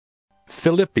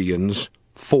Philippians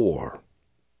 4.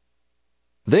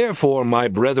 Therefore, my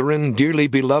brethren, dearly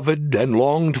beloved and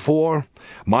longed for,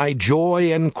 my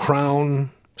joy and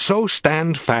crown, so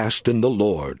stand fast in the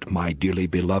Lord, my dearly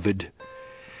beloved.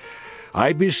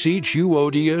 I beseech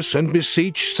Euodias and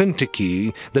beseech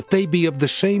Syntyche that they be of the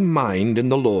same mind in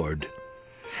the Lord.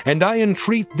 And I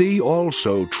entreat thee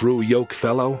also, true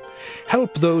yokefellow,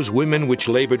 help those women which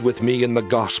labored with me in the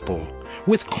gospel,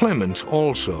 with Clement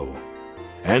also,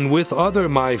 and with other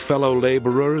my fellow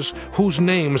laborers, whose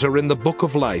names are in the book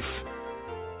of life.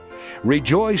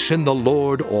 Rejoice in the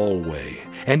Lord always,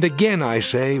 and again I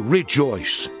say,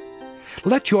 rejoice.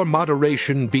 Let your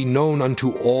moderation be known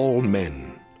unto all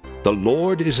men. The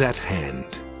Lord is at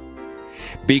hand.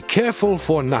 Be careful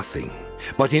for nothing,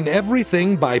 but in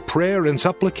everything by prayer and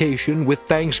supplication with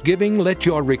thanksgiving let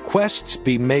your requests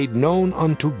be made known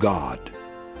unto God.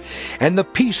 And the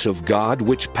peace of God,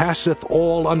 which passeth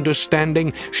all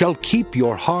understanding, shall keep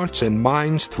your hearts and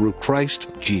minds through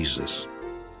Christ Jesus.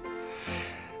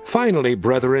 Finally,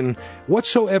 brethren,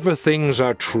 whatsoever things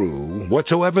are true,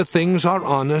 whatsoever things are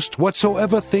honest,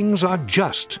 whatsoever things are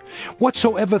just,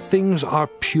 whatsoever things are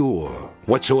pure,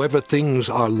 whatsoever things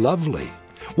are lovely,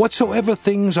 whatsoever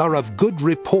things are of good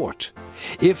report,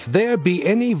 if there be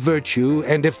any virtue,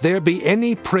 and if there be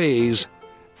any praise,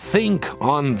 think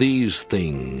on these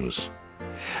things.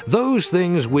 Those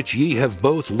things which ye have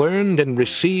both learned and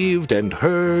received and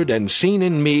heard and seen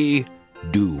in me,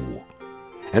 do.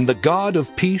 And the God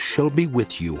of peace shall be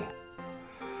with you.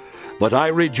 But I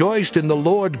rejoiced in the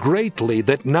Lord greatly,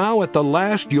 that now at the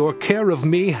last your care of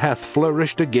me hath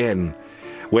flourished again,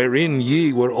 wherein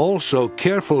ye were also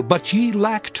careful, but ye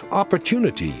lacked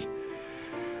opportunity.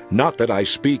 Not that I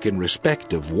speak in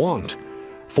respect of want,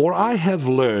 for I have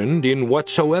learned, in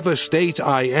whatsoever state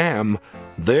I am,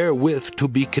 therewith to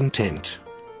be content.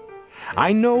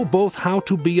 I know both how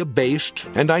to be abased,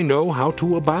 and I know how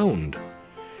to abound.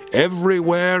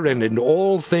 Everywhere and in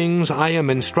all things I am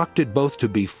instructed both to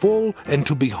be full and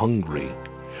to be hungry,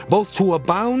 both to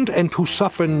abound and to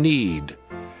suffer need.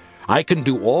 I can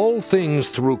do all things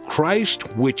through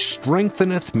Christ which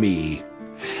strengtheneth me.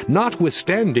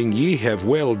 Notwithstanding ye have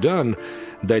well done,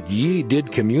 that ye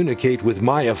did communicate with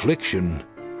my affliction.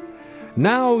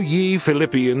 Now ye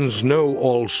Philippians know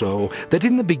also that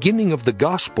in the beginning of the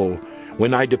gospel,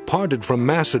 when I departed from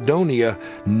Macedonia,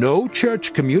 no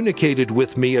church communicated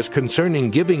with me as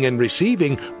concerning giving and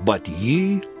receiving, but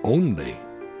ye only.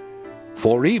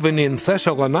 For even in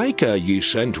Thessalonica ye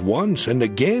sent once and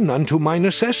again unto my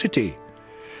necessity.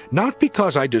 Not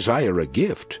because I desire a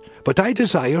gift, but I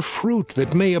desire fruit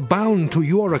that may abound to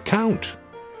your account.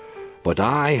 But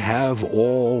I have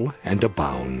all and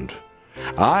abound.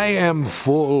 I am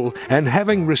full, and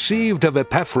having received of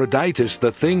Epaphroditus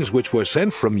the things which were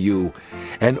sent from you,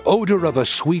 an odor of a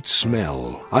sweet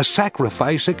smell, a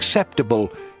sacrifice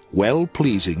acceptable,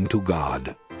 well-pleasing to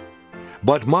God.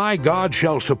 But my God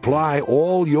shall supply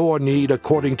all your need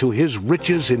according to his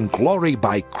riches in glory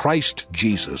by Christ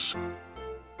Jesus.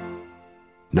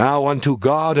 Now unto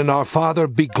God and our Father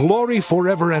be glory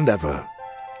forever and ever.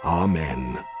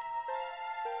 Amen.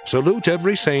 Salute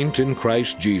every saint in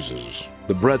Christ Jesus.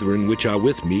 The brethren which are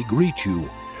with me greet you.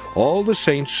 All the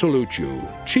saints salute you,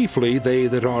 chiefly they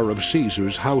that are of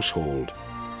Caesar's household.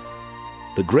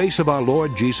 The grace of our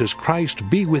Lord Jesus Christ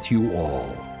be with you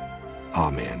all.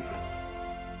 Amen.